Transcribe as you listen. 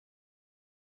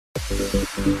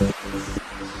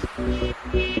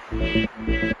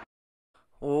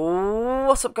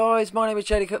What's up guys, my name is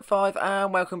JDCut5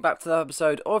 and welcome back to the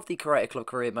episode of the Karate Club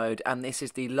Career Mode, and this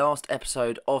is the last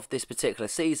episode of this particular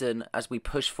season as we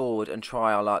push forward and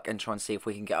try our luck and try and see if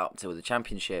we can get up to the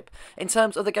championship. In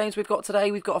terms of the games we've got today,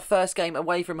 we've got a first game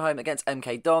away from home against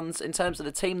MK Dons. In terms of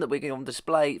the team that we're going on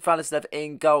display, Valislev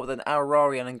in goal, then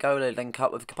Aurori and Angola link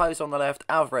up with Capozzo on the left,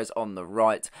 Alvarez on the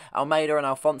right. Almeida and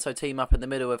Alfonso team up in the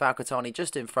middle with Alcatani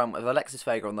just in front with Alexis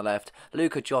Vega on the left,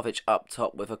 Luka Jovic up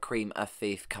top with Akrim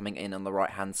Afif coming in on the right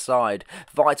hand side.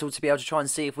 Vital to be able to try and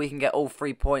see if we can get all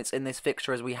 3 points in this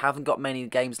fixture, as we haven't got many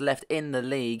games left in the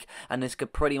league, and this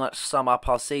could pretty much sum up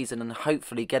our season and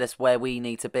hopefully get us where we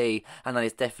need to be, and that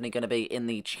is definitely going to be in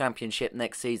the championship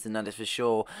next season, that is for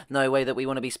sure. No way that we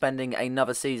want to be spending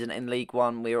another season in League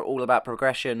One. We are all about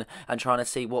progression and trying to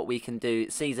see what we can do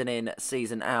season in,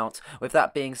 season out. With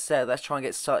that being said, let's try and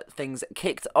get things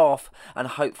kicked off and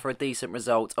hope for a decent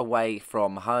result away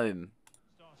from home.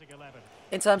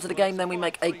 In terms of the game then, we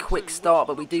make a quick start,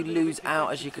 but we do lose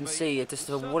out, as you can see. It's just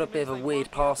what a bit of a weird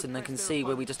passing, and can see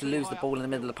where we just lose the ball in the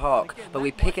middle of the park. But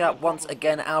we pick it up once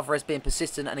again, Alvarez being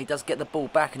persistent, and he does get the ball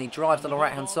back, and he drives on the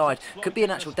right hand side. Could be an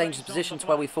actual dangerous position to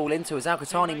where we fall into, as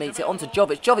Alcatani meets it onto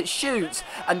Jovic. Jovic shoots,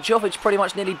 and Jovic pretty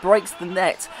much nearly breaks the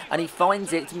net, and he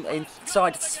finds it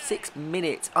inside 6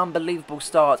 minutes. Unbelievable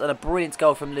start, and a brilliant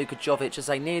goal from Luka Jovic as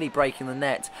they nearly breaking the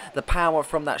net. The power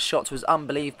from that shot was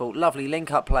unbelievable. Lovely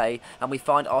link-up play, and we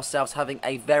find ourselves having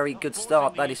a very good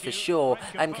start, that is for sure.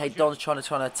 MK Dons trying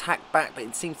to attack back, but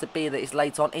it seems to be that it's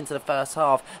late on into the first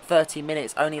half. 30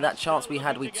 minutes, only that chance we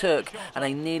had we took, and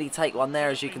they nearly take one there,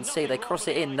 as you can see. They cross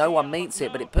it in, no one meets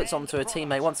it, but it puts onto a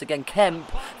teammate once again. Kemp,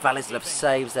 Valislev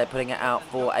saves. They're putting it out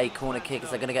for a corner kick, as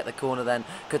they're going to get the corner then.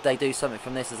 Could they do something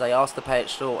from this, as they ask to play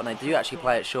it short, and they do actually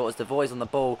play it short, as Devoy's on the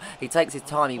ball. He takes his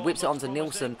time, he whips it onto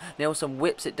Nilsson. Nilsson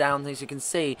whips it down, as you can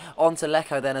see, onto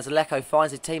Lecco then, as Lecco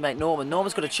finds his teammate Norman.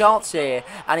 Norman's got a chance here,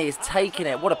 and he is taking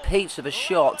it. What a peach of a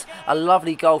shot. A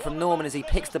lovely goal from Norman as he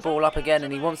picks the ball up again,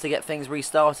 and he wants to get things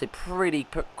restarted pretty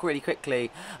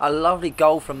quickly. A lovely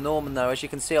goal from Norman though, as you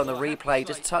can see on the replay.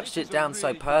 Just touched it down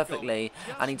so perfectly,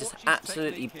 and he just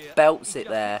absolutely belts it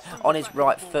there on his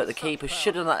right foot. The keeper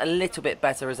should have done that a little bit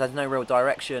better, as there's no real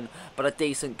direction, but a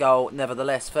decent goal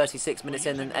nevertheless. 36 minutes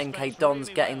in, and NK Dons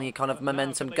getting the kind of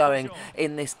momentum going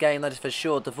in this game, that is for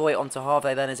sure. Devoy onto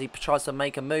Harvey then, as he tries to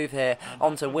make a move here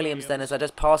onto Williams then, as they're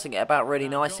just passing it about really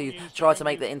nicely. Try to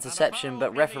make the interception,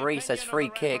 but referee says free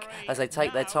kick, as they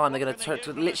take their time. They're going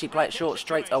to literally play it short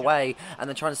straight away, and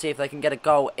they're trying to see if they can get a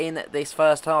goal in this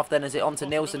first half then, as it onto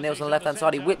Nilsson. Nilsson on the left hand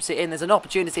side, he whips it in. There's an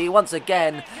opportunity once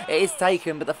again. It is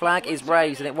taken, but the flag is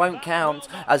raised and it won't count,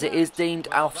 as it is deemed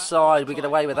offside. We get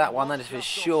away with that one, that is for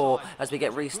sure, as we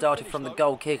get restarted from the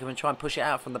goal kick and try and push it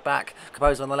out from the back.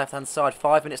 Capozzo on the left hand side.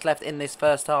 5 minutes left in this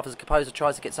first half, as Capozzo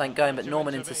tries to get something going, but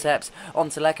Norman intercepts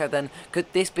onto Lecco then.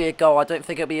 Could this be a goal? I don't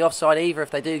think it'll be offside either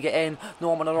if they do get in.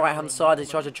 Norman on the right hand side, he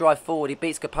tries to drive forward. He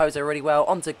beats Capozzo really well.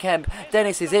 Onto Kemp.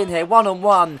 Dennis is in here,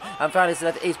 one-on-one, and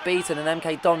Valislev is beaten, and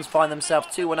MK Dons find themselves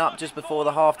 2-1 up just before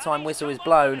the half-time whistle is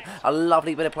blown. A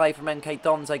lovely bit of play from MK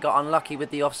Dons. They got unlucky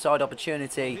with the offside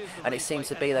opportunity, and it seems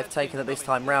to be they've taken it this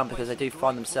time round, because they do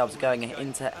find themselves going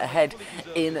ahead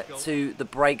into the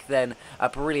break then. A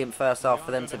brilliant first half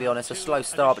for them, to be honest. A slow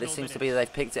start, but it seems to be that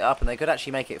they've picked it up, and they could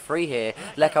actually make it free here.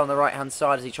 Lecco on the right hand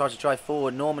side as he tries to drive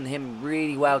forward. Norman, him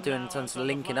really well doing in terms of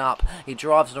linking up. He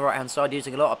drives on the right hand side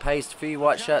using a lot of pace. A few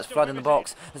white shirts flooding the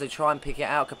box as they try and pick it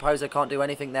out. Capozzo can't do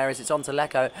anything there, as it's onto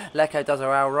Lecco. Lecco does a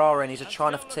Aurora, and he's just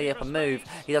trying to tee up a move.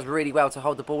 He does really well to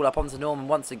hold the ball up onto Norman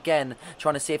once again,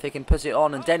 trying to see if he can put it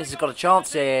on, and Dennis has got a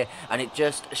chance here, and it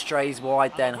just strays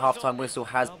wide then. Half-time whistle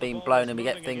has been blown, and we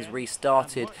get things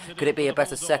restarted. Could it be a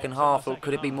better second half, or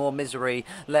could it be more misery?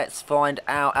 Let's find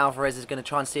out. Alvarez is going to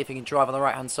try and see if he can drive on the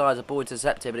right hand side as a ball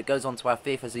intercepted, but it goes on to our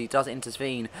fifth, as he does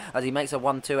intervene, as he makes a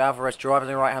 1-2. Alvarez driving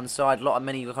on the right hand side. A lot of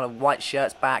many kind of white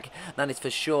shirts back, that is for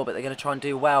sure, but they're going to try and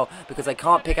do well, because they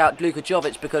can't pick out Luka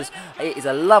Jovic, because it is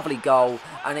a lovely goal,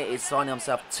 and it is signing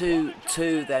himself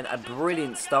 2-2 then. A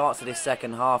brilliant start to this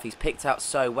second half. He's picked out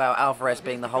so well, Alvarez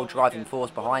being the whole driving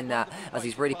force behind that, as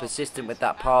he's really persistent with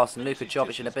that pass, and Luka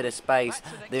Jovic in a bit of space,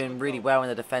 doing really well in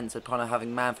the defence, of kind of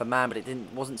having man for man, but it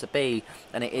wasn't to be,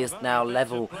 and it is now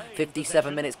level.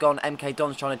 57 minutes gone. MK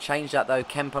Dons trying to change that though.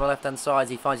 Kemp on the left hand side,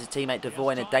 he finds his teammate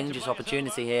Devoy in a dangerous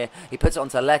opportunity here. He puts it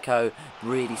onto Lecco.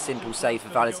 Really simple save for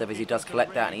Valislev, as he does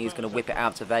collect that, and he's going to whip it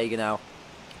out to Vega now.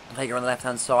 Vega on the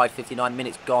left-hand side, 59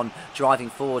 minutes gone, driving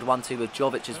forward, 1-2 with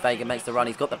Jovic as Vega makes the run.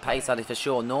 He's got the pace out for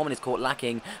sure. Norman is caught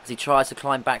lacking as he tries to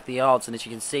climb back the yards, and as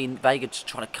you can see, Vega just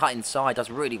trying to cut inside, does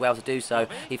really well to do so.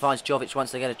 He finds Jovic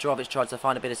once again, as Jovic tries to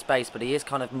find a bit of space, but he is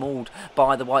kind of mauled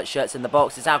by the white shirts in the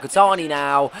box. It's Al-Qahtani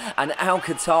now, and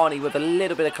Al-Qahtani with a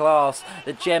little bit of class.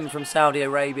 The gem from Saudi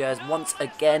Arabia has once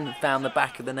again found the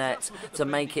back of the net to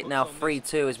make it now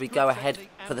 3-2 as we go ahead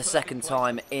for the second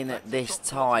time in this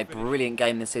tie. Brilliant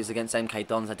game this is against MK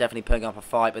Dons. They're definitely putting up a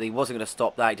fight, but he wasn't going to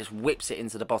stop that. He just whips it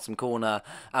into the bottom corner,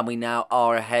 and we now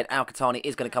are ahead. Al-Qahtani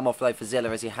is going to come off though for Zilla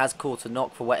as he has caught a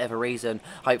knock for whatever reason.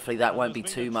 Hopefully that won't be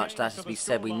too much. That has to be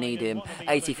said. We need him.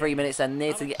 83 minutes and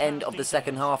near to the end of the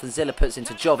second half, and Zilla puts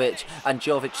into Jovic, and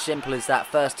Jovic, simple as that,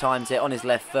 first times it on his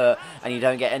left foot, and you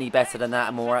don't get any better than that.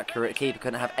 A more accurate keeper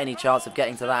couldn't have any chance of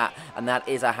getting to that, and that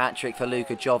is a hat-trick for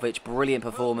Luka Jovic. Brilliant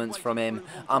performance from him.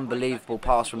 Unbelievable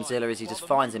pass from Zilla as he just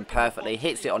finds him perfectly,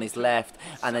 hits it on his left,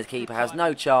 and the keeper has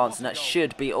no chance, and that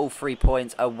should be all 3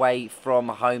 points away from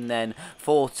home then.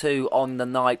 4-2 on the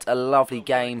night. A lovely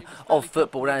game of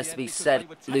football, that is to be said.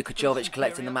 Luka Jovic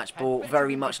collecting the match ball,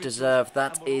 very much deserved,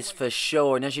 that is for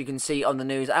sure. And as you can see on the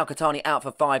news, Al-Qahtani out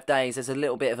for 5 days. There's a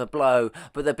little bit of a blow,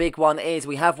 but the big one is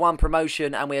we have won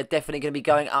promotion, and we are definitely going to be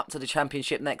going up to the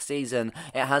championship next season.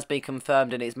 It has been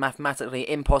confirmed, and it's mathematically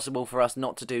impossible for us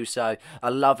not to do so. A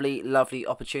lovely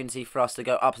opportunity for us to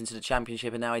go up into the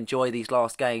championship and now enjoy these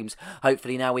last games.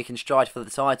 Hopefully now we can stride for the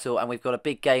title, and we've got a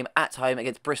big game at home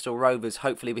against Bristol Rovers.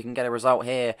 Hopefully we can get a result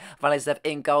here. Valezev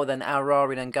in goal, then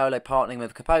Aurari and N'Golo partnering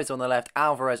with Capozzo on the left,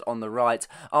 Alvarez on the right,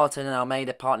 Arten and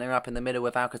Almeida partnering up in the middle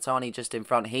with Al-Qahtani just in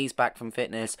front. He's back from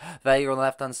fitness. Vega on the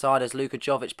left hand side as Luka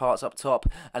Jovic parts up top,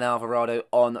 and Alvarado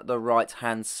on the right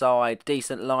hand side.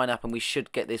 Decent lineup, and we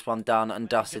should get this one done and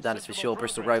dusted, that is for sure.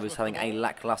 Bristol Rovers having a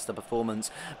lacklustre performance,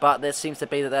 but there seems to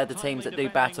be that they're the teams that do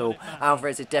battle.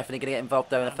 Alvarez is definitely going to get involved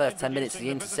though in the first 10 minutes as he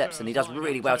intercepts, and he does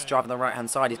really well to drive on the right hand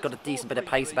side. He's got a decent bit of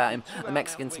pace about him. The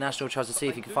Mexican international tries to see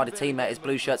if he can find a teammate. His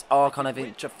blue shirts are kind of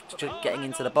getting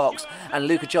into the box, and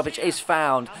Luka Jovic is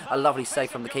found. A lovely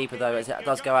save from the keeper though, as it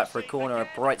does go out for a corner. A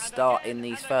bright start in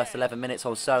these first 11 minutes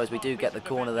or so as we do get the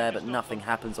corner there, but nothing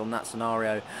happens on that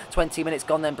scenario. 20 minutes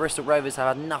gone then. Bristol Rovers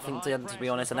have had nothing to be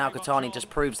honest, and Al-Qahtani just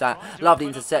proves that. Lovely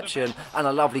interception and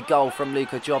a lovely goal from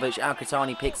Luka Jovic.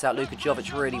 Al-Qahtani picks out Luka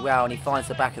Jovic really well, and he finds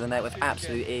the back of the net with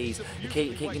absolute ease.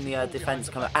 Keeping the defence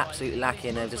kind of absolutely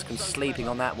lacking. They're just sleeping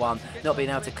on that one, not being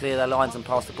able to clear their lines and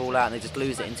pass the ball out, and they just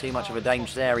lose it in too much of a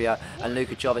dangerous area, and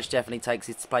Luka Jovic definitely takes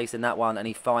his place in that one, and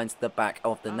he finds the back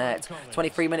of the net.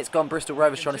 23 minutes gone. Bristol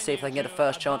Rovers trying to see if they can get a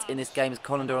first chance in this game as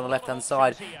Colander on the left hand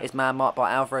side is man marked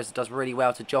by Alvarez, does really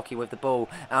well to jockey with the ball.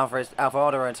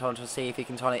 Alvarado are trying to see if he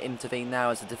can try to intervene now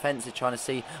as the defence is trying to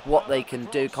see what they can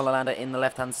do. Colander in the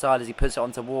left hand side as he puts it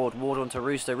onto Ward onto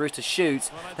Rooster. Rooster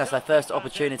shoots. That's their first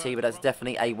opportunity, but that's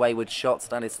definitely a wayward shot,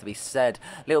 that is to be said.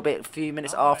 A few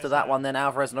minutes after that one then,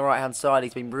 Alvarez on the right hand side,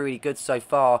 he's been really good so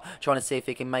far, trying to see if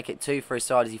he can make it 2 for his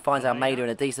side as he finds Almeida in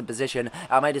a decent position.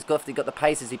 Almeida's got the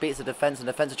paces, he beats the defence, and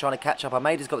the defence are trying to catch up.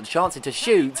 Almeida's got the chance to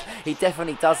shoot. He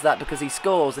definitely does that because he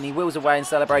scores, and he wheels away in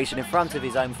celebration in front of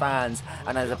his own fans,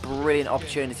 and there's a brilliant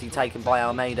opportunity taken by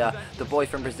Almeida, the boy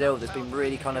from Brazil that's been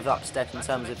really kind of upstepped in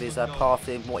terms of his path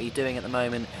in what he's doing at the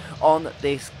moment on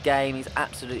this game. He's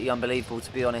absolutely unbelievable,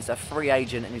 to be honest. A free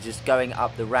agent, and he's just going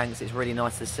up the ranks. It's really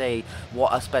nice to see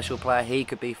what a special player he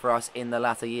could be for us in the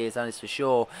latter years, that is for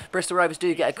sure. Bristol Rovers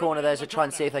do get a corner there to try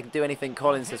and see if they can do anything.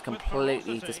 Collins has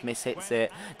completely just hits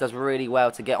it. Does really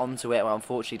well to get onto it, but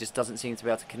unfortunately just doesn't seem to be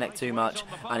able to connect too much,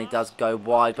 and he does go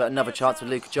wide. But another chance for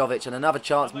Luka Jovic, and another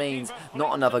chance means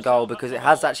not another goal because it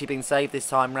has actually been saved this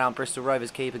time round. Bristol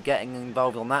Rovers keeper getting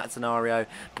involved on that scenario.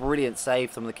 Brilliant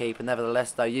save from the keeper.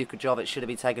 Nevertheless though, Luka Jovic should have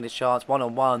been taking his chance.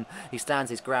 1-on-1, he stands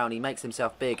his ground, he makes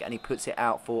himself big, and he puts it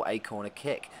out for a corner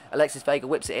kick. Alexis Vega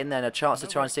whips it in there, and a chance to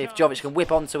try and see if Jovic can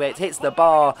whip onto it. Hits the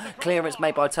bar. Clearance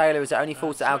made by Taylor as it only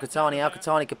falls to Al-Qahtani.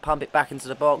 Al-Qahtani could pump it back into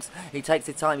the box. He takes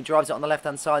his time, he drives it on the left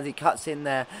hand side, he cuts in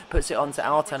there, puts it onto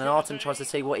Arten, and Arten tries to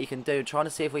see what he can do, trying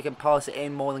to see if we can pass it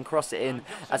in more than cross it in,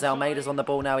 as Almeida's on the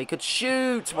ball now. He could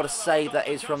shoot. What a save that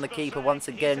is from the keeper, once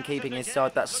again keeping his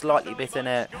side that slightly bit in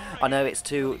it. I know it's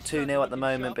 2-0 at the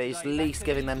moment, but he's at least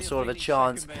giving them sort of a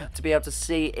chance to be able to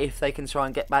see if they can try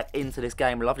and get back into this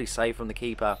game. Lovely save from the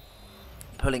keeper.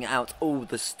 pulling out all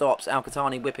the stops.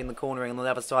 Al-Qahtani whipping the cornering on the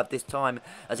other side this time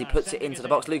as he puts it into the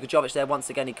box. Luka Jovic there once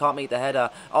again. He can't meet the header.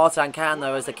 Artan can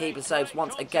though, as the keeper saves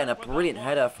once again. A brilliant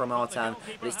header from Artan,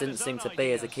 but it didn't seem to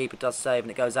be, as the keeper does save,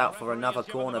 and it goes out for another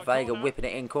corner. Vega whipping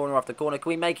it in corner after corner. Can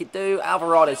we make it do?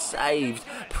 Alvarado saved.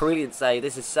 Brilliant save.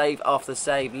 This is save after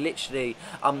save. Literally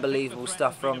unbelievable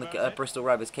stuff from the Bristol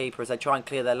Rovers keeper as they try and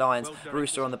clear their lines.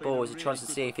 Brewster on the ball as he tries to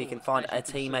see if he can find a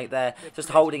teammate there. Just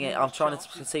holding it. I'm trying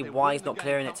to see why he's not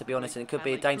clearing it, to be honest, and it could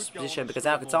be a dangerous position because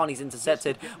Al-Qahtani's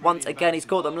intercepted. Once again, he's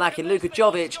caught them lacking. Luka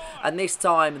Jovic, and this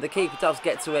time the keeper does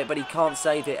get to it, but he can't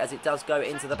save it as it does go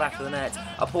into the back of the net.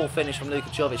 A poor finish from Luka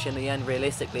Jovic in the end,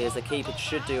 realistically, as the keeper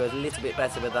should do a little bit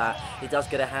better with that. He does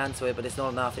get a hand to it, but it's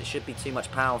not enough. It should be too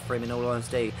much power for him, in all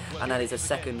honesty, and that is a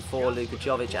second for Luka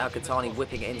Jovic. Al-Qahtani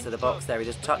whipping it into the box there. He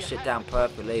just touched it down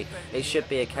perfectly. It should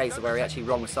be a case where he actually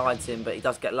wrong sides him, but he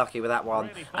does get lucky with that one,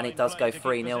 and it does go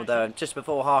 3-0 though. And just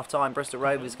before half time, Bristol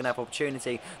Rovers can have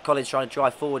opportunity. Collins trying to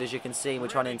drive forward, as you can see. We're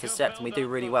trying to intercept, and we do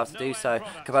really well to do so.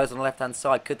 Cabot on the left hand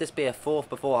side. Could this be a fourth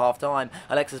before half time?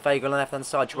 Alexis Vega on the left hand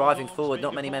side driving forward.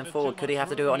 Not many men forward. Could he have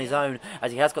to do it on his own,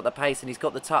 as he has got the pace and he's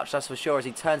got the touch, that's for sure. As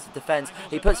he turns to defence,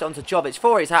 he puts it onto Jovic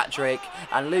for his hat-trick,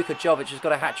 and Luka Jovic has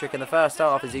got a hat-trick in the first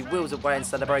half as he wheels away in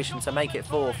celebration to make it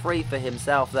 4-3 for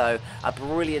himself though. A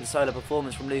brilliant solo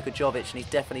performance from Luka Jovic, and he's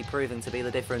definitely proving to be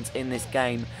the difference in this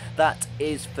game. That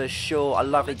is for sure. A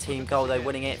lovely team goal though,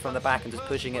 winning it from the back and just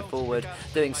pushing it forward,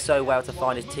 doing so well to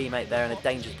find his teammate there in a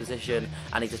dangerous position,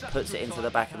 and he just puts it into the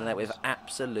back of the net with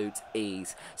absolute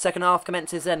ease. Second half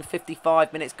commences then,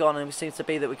 55 minutes gone, and it seems to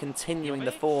be that we're continuing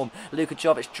the form. Luka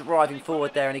Jovic driving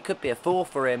forward there, and he could be a four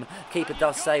for him. Keeper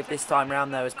does save this time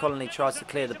round though, as Connolly tries to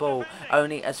clear the ball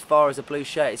only as far as a blue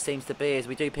shirt, it seems to be, as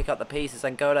we do pick up the pieces.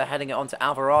 Angola heading it on to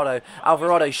Alvarado.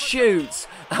 Alvarado shoots,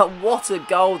 and what a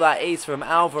goal that is from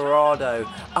Alvarado.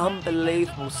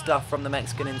 Unbelievable stuff from the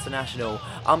Mexican international.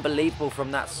 Unbelievable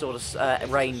from that sort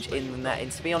of range in the net,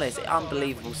 and to be honest,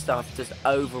 unbelievable stuff just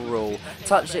overall.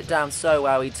 Touched it down so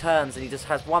well. He turns and he just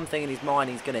has one thing in his mind,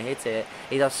 he's going to hit it.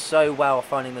 He does so well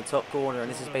finding the top corner, and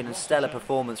this has been a stellar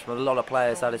performance from a lot of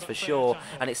players, that is for sure.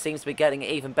 And it seems to be getting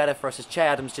even better for us as Che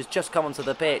Adams just come onto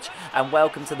the pitch. And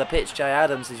welcome to the pitch, Che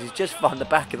Adams, as he's just found the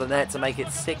back of the net to make it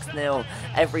 6-0.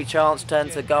 Every chance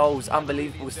turned to goals.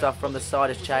 Unbelievable stuff from the side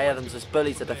as Che Adams just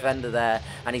bullies the defender there,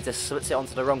 and he just puts it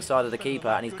onto the wrong side of the keeper,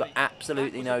 and he's got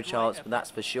absolutely no chance, but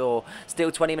that's for sure.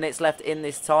 Still 20 minutes left in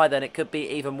this tie then. It could be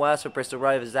even worse for Bristol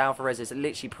Rovers. Alvarez is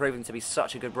literally proving to be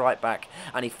such a good right back,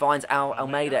 and he finds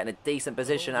Almeida in a decent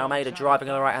position. Almeida driving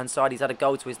on the right hand side. He's had a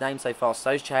goal to his name so far.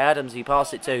 So's Che Adams, he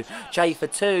passed it to Che for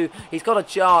two. He's got a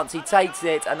chance, he takes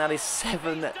it, and that is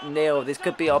 7-0. This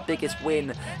could be our biggest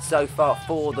win so far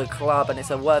for the club, and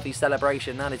it's a worthy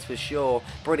celebration, that is for sure.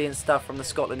 Brilliant stuff from the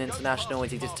Scotland international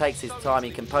as he just takes his time,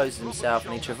 he composes himself,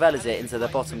 and he travellas it into the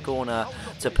bottom corner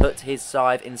to put his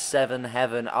side in 7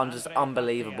 heaven. Just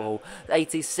unbelievable.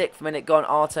 86th minute gone.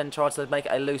 Arten tries to make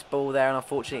a loose ball there, and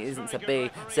unfortunately it isn't to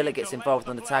be. Zilla gets involved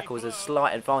on the tackle. As a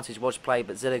slight advantage was played,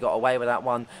 but Zilla got away with that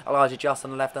one. Elijah just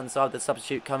on the left hand side, the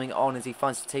substitute coming on as he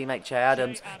finds his teammate Che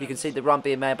Adams. You can see the run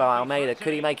being made by Almeida.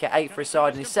 Could he make it 8 for his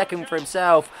side and his second for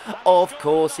himself? Of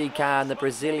course he can. The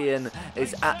Brazilian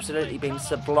has absolutely been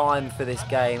sublime for this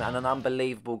game, and an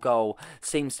unbelievable goal.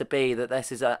 Seems to be that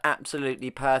this is an absolutely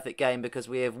perfect game because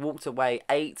we have walked away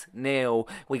 8-0.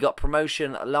 We got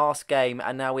promotion last game,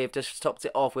 and now we have just topped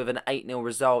it off with an 8-0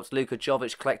 result. Luka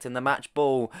Jovic collecting the match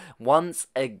ball once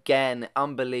again.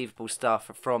 Unbelievable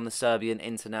stuff from the Serbian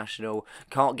international.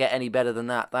 Can't get any better than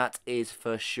that, that is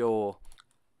for sure.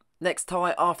 Next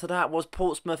tie after that was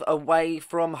Portsmouth away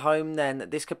from home then.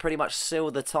 This could pretty much seal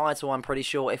the title, I'm pretty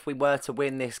sure, if we were to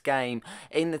win this game.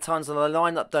 In the times of the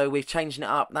lineup though, we're changing it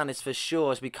up, that is for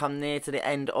sure, as we come near to the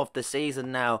end of the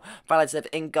season now. Valadzev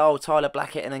in goal, Tyler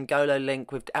Blackett and N'Golo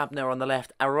link with Abner on the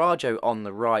left, Arajo on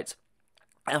the right.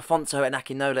 Alfonso and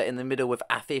Akinola in the middle with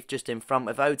Afif just in front,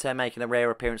 with Ote making a rare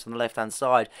appearance on the left hand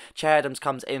side. Che Adams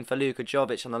comes in for Luka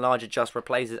Jovic, and the larger just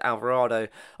replaces Alvarado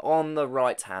on the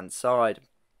right hand side.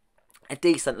 A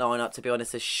decent lineup, to be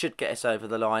honest. This should get us over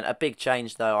the line. A big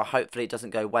change though. Hopefully it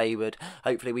doesn't go wayward.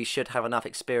 Hopefully we should have enough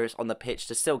experience on the pitch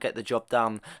to still get the job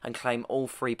done and claim all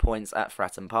 3 points at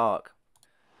Fratton Park.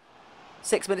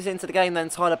 6 minutes into the game then,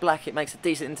 Tyler Blackett makes a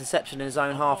decent interception in his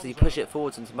own half as he pushes it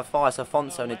forwards into Matthias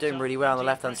Afonso, and they're doing really well on the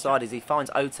left hand side as he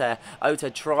finds Oter. Oter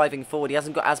driving forward, he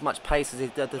hasn't got as much pace as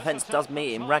the defence does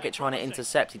meet him. Raggett trying to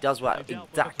intercept, he does that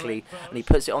exactly, and he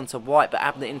puts it onto White, but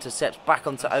Abner intercepts back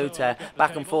onto Oter,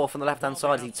 back and forth on the left hand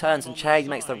side as he turns, and Che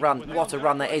makes the run. What a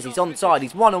run that is, he's onside,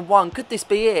 he's 1-on-1, could this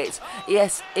be it?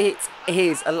 Yes, it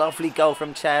is a lovely goal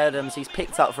from Che Adams. He's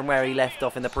picked up from where he left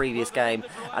off in the previous game,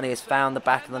 and he has found the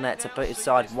back of the net to put his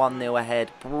side 1-0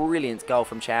 ahead. Brilliant goal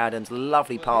from Che Adams,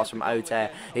 lovely pass from Oter.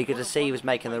 He could see he was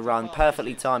making the run,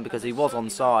 perfectly timed because he was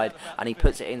onside, and he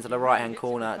puts it into the right hand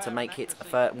corner to make it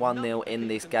 1-0 in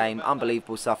this game.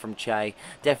 Unbelievable stuff from Che.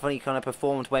 Definitely kind of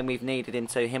performed when we've needed him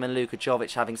to. Him and Luka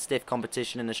Jovic having stiff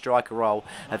competition in the striker role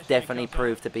have definitely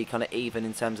proved to be kind of even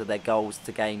in terms of their goals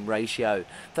to game ratio.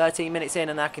 13 minutes in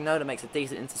and Akinola makes a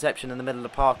decent interception in the middle of the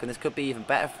park, and this could be even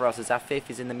better for us as our fifth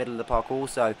is in the middle of the park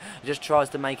also. He just tries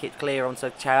to make it clear onto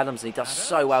Che Adams, and he does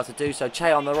so well to do so.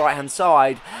 Che on the right hand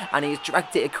side, and he's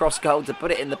dragged it across goal to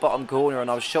put it in the bottom corner,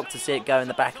 and I was shocked to see it go in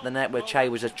the back of the net where Che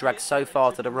was just dragged so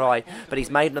far to the right, but he's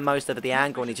made the most of the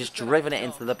angle and he's just driven it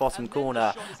into the bottom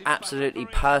corner. Absolutely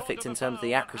perfect in terms of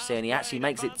the accuracy, and he actually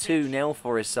makes it 2-0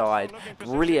 for his side.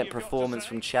 Brilliant performance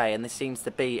from Che, and this seems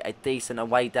to be a decent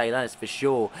away day, that is for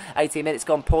sure. 18 minutes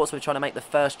gone, Portsmouth trying to make the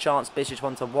first chance. Bishop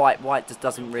one to White. White just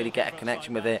doesn't really get a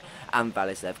connection with it, and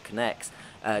Valisev collects.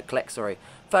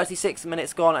 36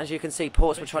 minutes gone. As you can see,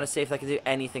 Portsmouth trying to see if they can do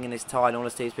anything in this tie. In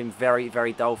honesty, it's been very,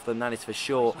 very dull for them, that is for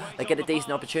sure. They get a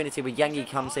decent opportunity where Yangi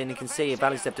comes in. You can see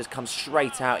Valisev just comes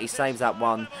straight out. He saves that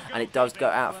one, and it does go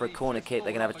out for a corner kick.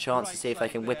 They're going to have a chance to see if they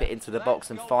can whip it into the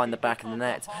box and find the back of the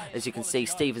net. As you can see,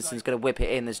 Stevenson's going to whip it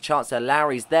in. There's a chance there.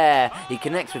 Lowry's there. He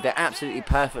connects with it absolutely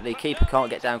perfectly. Keeper can't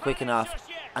get down quick enough.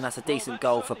 And that's a decent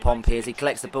goal for Pompey as he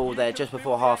collects the ball there just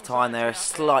before half-time. They're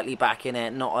slightly back in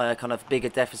it, not a kind of bigger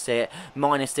deficit.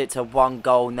 Minused it to 1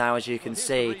 goal now, as you can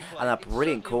see. And a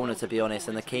brilliant corner, to be honest.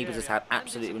 And the keeper just had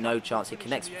absolutely no chance. He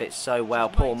connects with it so well.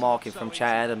 Poor marking from Che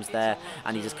Adams there.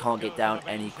 And he just can't get down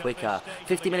any quicker.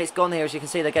 50 minutes gone here, as you can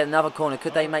see. They get another corner.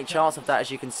 Could they make chance of that,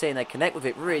 as you can see? And they connect with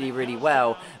it really, really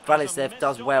well. Valisev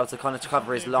does well to kind of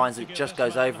cover his lines. It just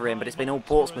goes over him. But it's been all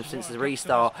Portsmouth since the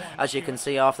restart. As you can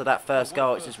see, after that first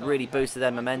goal, it's just really boosted their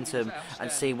momentum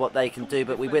and see what they can do.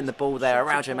 But we win the ball there.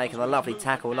 Araujo making a lovely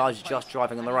tackle. Elijah just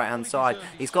driving on the right hand side.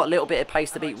 He's got a little bit of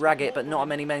pace to beat Raggett, but not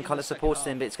many men kind of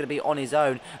supporting him. But it's going to be on his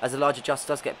own as Elijah just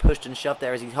does get pushed and shoved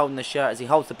there as he's holding the shirt, as he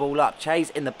holds the ball up. Che's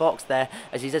in the box there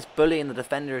as he's just bullying the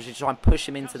defender as he try and push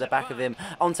him into the back of him.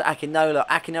 Onto Akinola.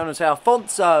 Akinola to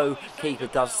Alfonso. Keeper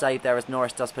does save there as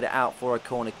Norris does put it out for a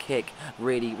corner kick.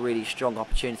 Really, really strong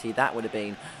opportunity that would have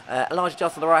been. Elijah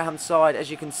just on the right hand side,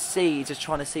 as you can see, he's just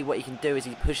trying to see what he can do as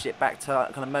he pushes it back to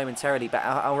kind of momentarily. But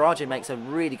Alraji makes a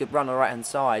really good run on the right hand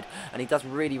side, and he does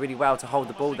really, really well to hold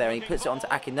the ball there. And he puts it onto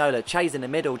Akinola. Che's in the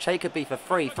middle. Che could be for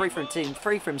free from team,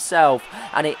 free for himself,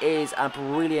 and it is a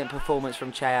brilliant performance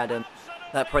from Che Adam.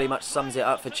 That pretty much sums it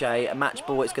up for Che. A match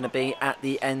ball it's going to be at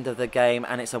the end of the game,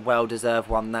 and it's a well-deserved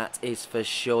one, that is for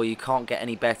sure. You can't get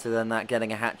any better than that,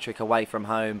 getting a hat-trick away from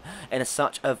home in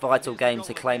such a vital game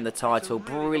to claim the title.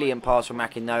 Brilliant pass from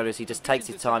Akinola as he just takes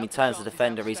his time, he turns the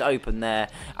defender, he's open there,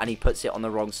 and he puts it on the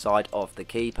wrong side of the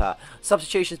keeper.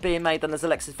 Substitutions being made then as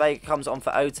Alexis Vega comes on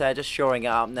for Oter, just shoring it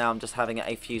up now. I'm just having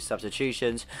a few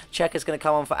substitutions. Checker's going to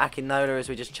come on for Akinola as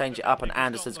we just change it up, and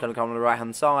Anderson's going to come on the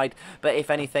right-hand side. But if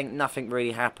anything, nothing really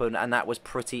happened, and that was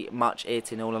pretty much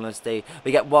it in all honesty.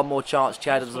 We get one more chance.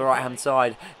 Chad on the right hand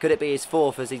side. Could it be his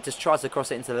fourth as he just tries to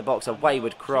cross it into the box? A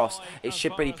wayward cross. It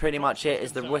should be pretty much it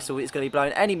as the whistle is going to be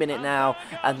blown any minute now,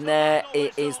 and there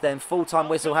it is then. Full-time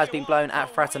whistle has been blown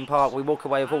at Fratton Park. We walk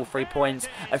away with all 3 points,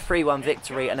 a 3-1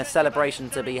 victory, and a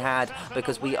celebration to be had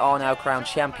because we are now crowned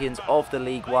champions of the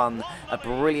League One. A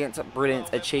brilliant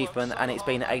achievement, and it's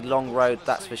been a long road,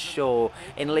 that's for sure.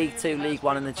 In League 2, League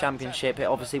 1 and the Championship, it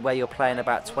obviously where you're playing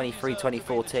about 23,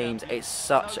 24 teams, it's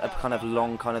such a kind of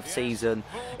long kind of season.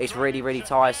 It's really, really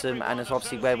tiresome, and it's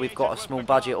obviously where we've got a small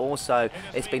budget also.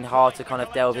 It's been hard to kind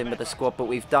of delve in with the squad, but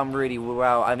we've done really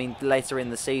well. I mean, later in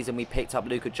the season, we picked up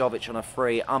Luka Jovic on a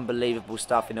free. Unbelievable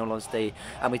stuff, in all honesty,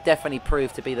 and we've definitely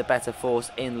proved to be the better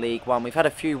force in League 1. We've had a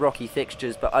few rocky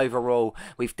fixtures, but overall,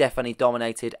 we've definitely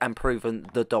dominated and proven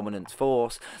the dominant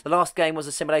force. The last game was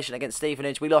a simulation against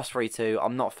Stevenage. We lost 3-2.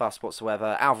 I'm not fussed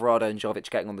whatsoever. Alvarado and Jovic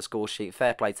getting on the score sheet. sheet.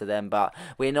 Fair play to them, but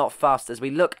we're not fussed. As we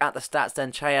look at the stats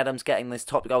then, Che Adams getting this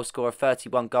top goal scorer,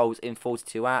 31 goals in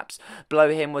 42 apps. Below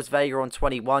him was Vega on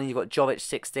 21. You've got Jovic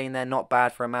 16 there, not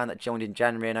bad for a man that joined in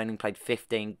January and only played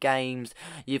 15 games.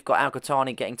 You've got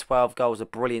Alcatani getting 12 goals, a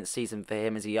brilliant season for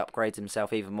him as he upgrades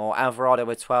himself even more. Alvarado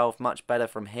with 12, much better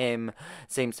from him,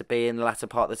 seems to be in the latter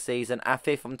part of the season.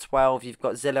 Afif on 12, you've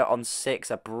got Zilla on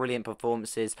 6, a brilliant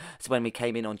performances when we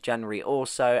came in on January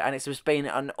also, and it's just been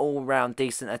an all-round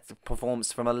decent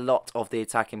performance from a lot of the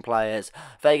attacking players.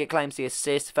 Vega claims the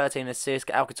assist, 13 assists.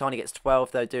 Alcatani gets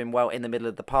 12 though, doing well in the middle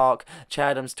of the park. Che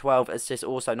Adams 12 assists,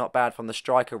 also not bad from the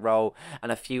striker role,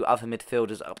 and a few other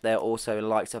midfielders up there also,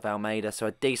 likes of Almeida, so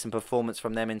a decent performance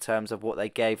from them in terms of what they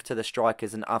gave to the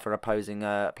strikers and other opposing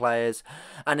players.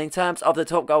 And in terms of the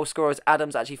top goal scorers,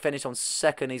 Adams actually finished on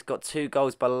second. He's got 2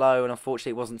 goals below, and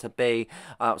unfortunately it wasn't to be. It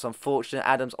was unfortunate.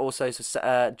 Adams also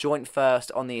joint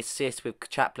first on the assist with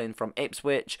Chaplin from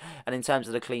Ipswich, and in terms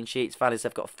of the clean sheets, Valles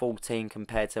have got 14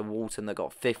 compared to Walton that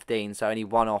got 15, so only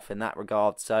 1 off in that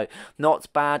regard, so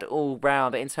not bad all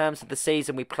round. But in terms of the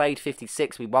season, we played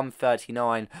 56, we won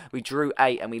 39, we drew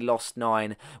 8 and we lost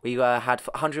 9. We had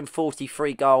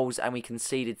 143 goals and we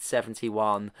conceded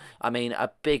 71. I mean,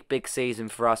 a big season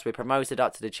for us. We're promoted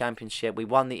up to the Championship, we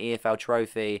won the EFL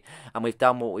trophy, and we've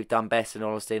done what we've done best in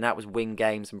honesty, and that was win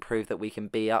games and prove that we can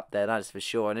be up there, that is for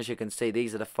sure. And as you can see,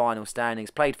 these are the final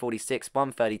standings. Played 46,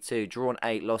 won 32, drawn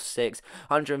 8, lost 6.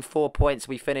 104 points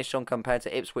we finished on compared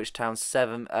to Ipswich Town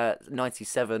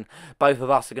 97. Both of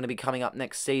us are going to be coming up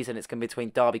next season. It's going to be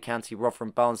between Derby County,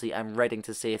 Rotherham, Barnsley and Reading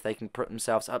to see if they can put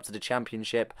themselves up to the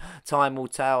Championship. Time will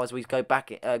tell as we go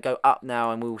up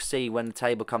now, and we will see when the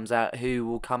table comes out who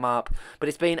will come up. But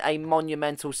it's been a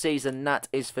monumental season, that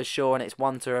is for sure, and it's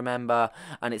one to remember,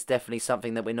 and it's definitely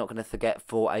something that we're not going to forget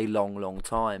for a long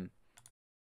time.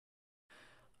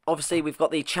 Obviously, we've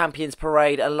got the Champions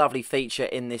Parade, a lovely feature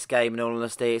in this game, in all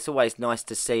honesty. It's always nice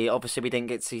to see. Obviously, we didn't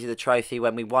get to see the trophy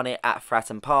when we won it at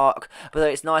Fratton Park, but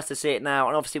it's nice to see it now.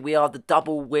 And obviously, we are the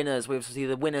double winners. We're obviously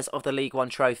the winners of the League One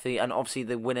trophy and obviously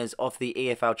the winners of the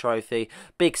EFL trophy.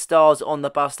 Big stars on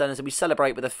the bus then, as we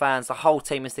celebrate with the fans. The whole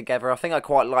team is together. I think I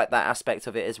quite like that aspect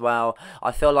of it as well.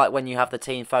 I feel like when you have the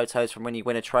team photos from when you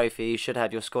win a trophy, you should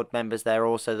have your squad members there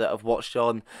also that have watched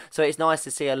on. So it's nice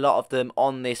to see a lot of them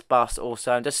on this bus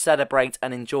also, and just celebrate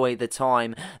and enjoy the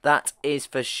time, that is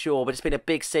for sure. But it's been a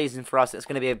big season for us. It's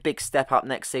going to be a big step up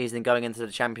next season going into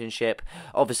the Championship,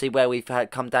 obviously, where we've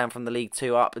come down from the League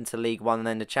 2 up into League 1 and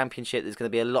then the Championship. There's going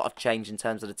to be a lot of change in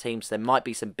terms of the teams. There might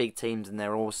be some big teams in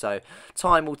there also.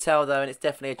 Time will tell though, and it's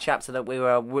definitely a chapter that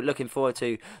we're looking forward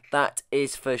to, that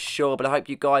is for sure. But I hope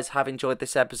you guys have enjoyed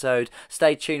this episode.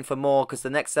 Stay tuned for more, because the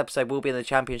next episode will be in the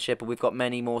Championship and we've got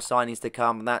many more signings to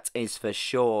come, that is for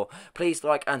sure. Please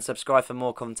like and subscribe for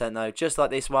more content though, just like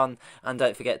this one, and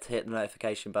don't forget to hit the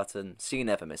notification button so you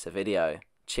never miss a video.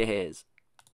 Cheers.